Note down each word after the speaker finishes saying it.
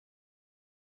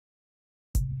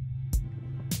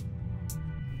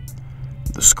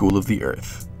the School of the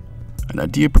Earth, an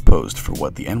idea proposed for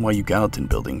what the NYU Gallatin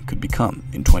building could become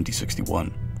in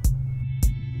 2061.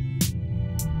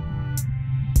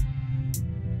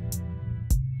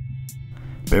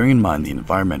 Bearing in mind the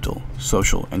environmental,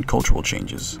 social, and cultural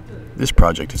changes, this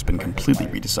project has been completely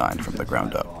redesigned from the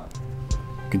ground up.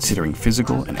 Considering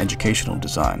physical and educational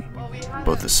design,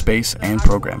 both the space and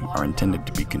program are intended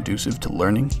to be conducive to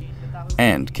learning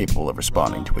and capable of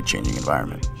responding to a changing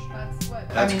environment.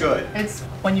 That's good. It's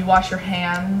when you wash your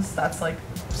hands, that's like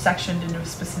sectioned into a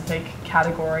specific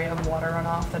category of water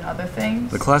runoff and other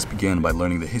things. The class began by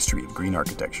learning the history of green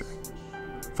architecture.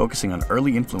 Focusing on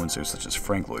early influencers such as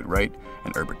Frank Lloyd Wright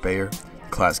and Herbert Bayer, the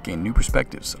class gained new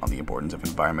perspectives on the importance of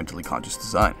environmentally conscious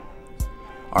design.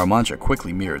 Our mantra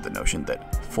quickly mirrored the notion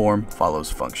that form follows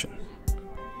function.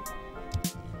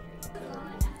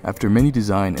 After many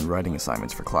design and writing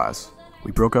assignments for class,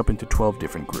 we broke up into 12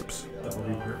 different groups.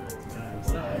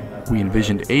 We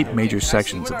envisioned 8 major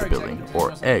sections of the building,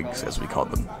 or eggs as we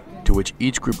called them, to which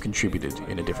each group contributed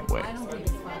in a different way.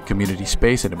 Community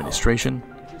space and administration,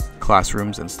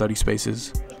 classrooms and study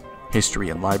spaces, history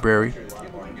and library,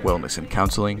 wellness and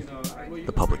counseling,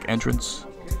 the public entrance,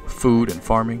 food and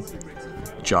farming,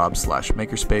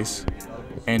 job/makerspace,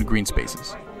 and green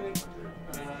spaces.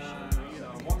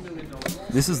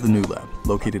 This is the new lab,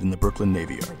 located in the Brooklyn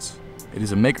Navy Yards. It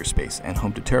is a makerspace and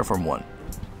home to Terraform One,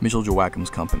 Mitchell Joachim's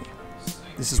company.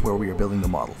 This is where we are building the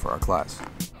model for our class.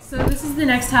 So this is the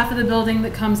next half of the building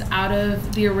that comes out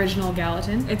of the original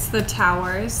Gallatin. It's the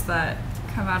towers that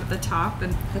come out of the top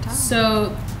and the top.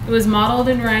 So it was modeled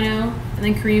in Rhino, and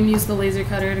then Kareem used the laser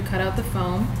cutter to cut out the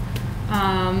foam.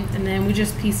 And then we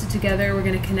just pieced it together. We're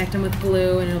going to connect them with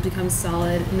glue, and it'll become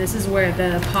solid. And this is where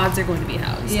the pods are going to be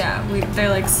housed. Yeah, they're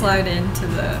like slide into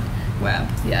the web.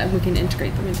 Yeah, we can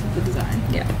integrate them into the design.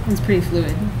 Yeah. It's pretty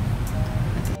fluid.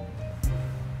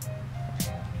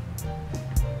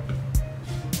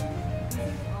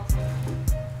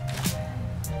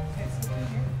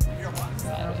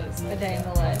 A day in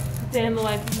the life. Day in the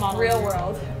life model. Real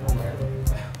world.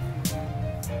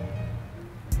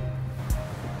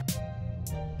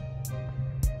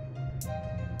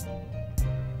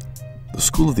 The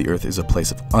School of the Earth is a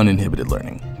place of uninhibited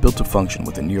learning, built to function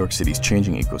within New York City's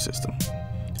changing ecosystem.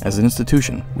 As an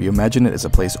institution, we imagine it as a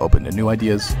place open to new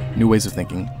ideas, new ways of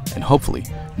thinking, and hopefully,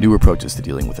 new approaches to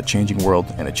dealing with a changing world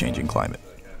and a changing climate.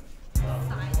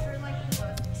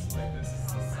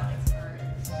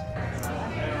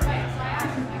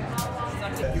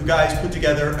 You guys put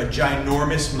together a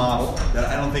ginormous model that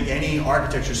I don't think any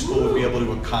architecture school would be able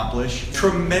to accomplish.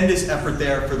 Tremendous effort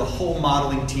there for the whole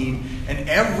modeling team and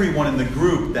everyone in the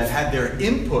group that had their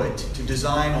input to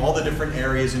design all the different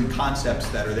areas and concepts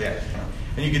that are there.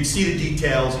 And you can see the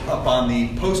details up on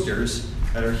the posters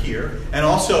that are here, and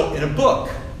also in a book.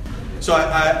 So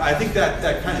I think that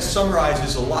kind of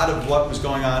summarizes a lot of what was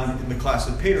going on in the class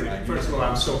at Pater. First of all,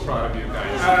 I'm so proud of you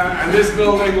guys. And this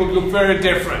building will look very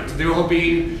different. There will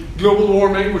be global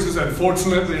warming, which is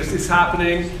unfortunate, it's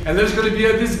happening. And there's going to be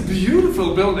this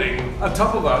beautiful building on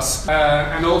top of us.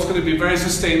 And it's going to be very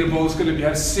sustainable. It's going to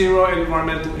have zero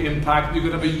environmental impact. You're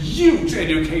going to have a huge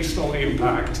educational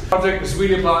impact. The project is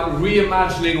really about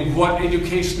reimagining what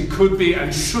education could be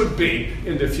and should be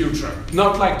in the future.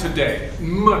 Not like today,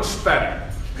 much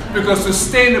better. Because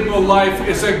sustainable life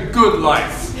is a good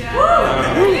life. Yeah.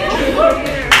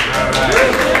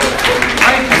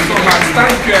 Thank you so much.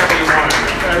 Thank you,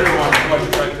 everyone.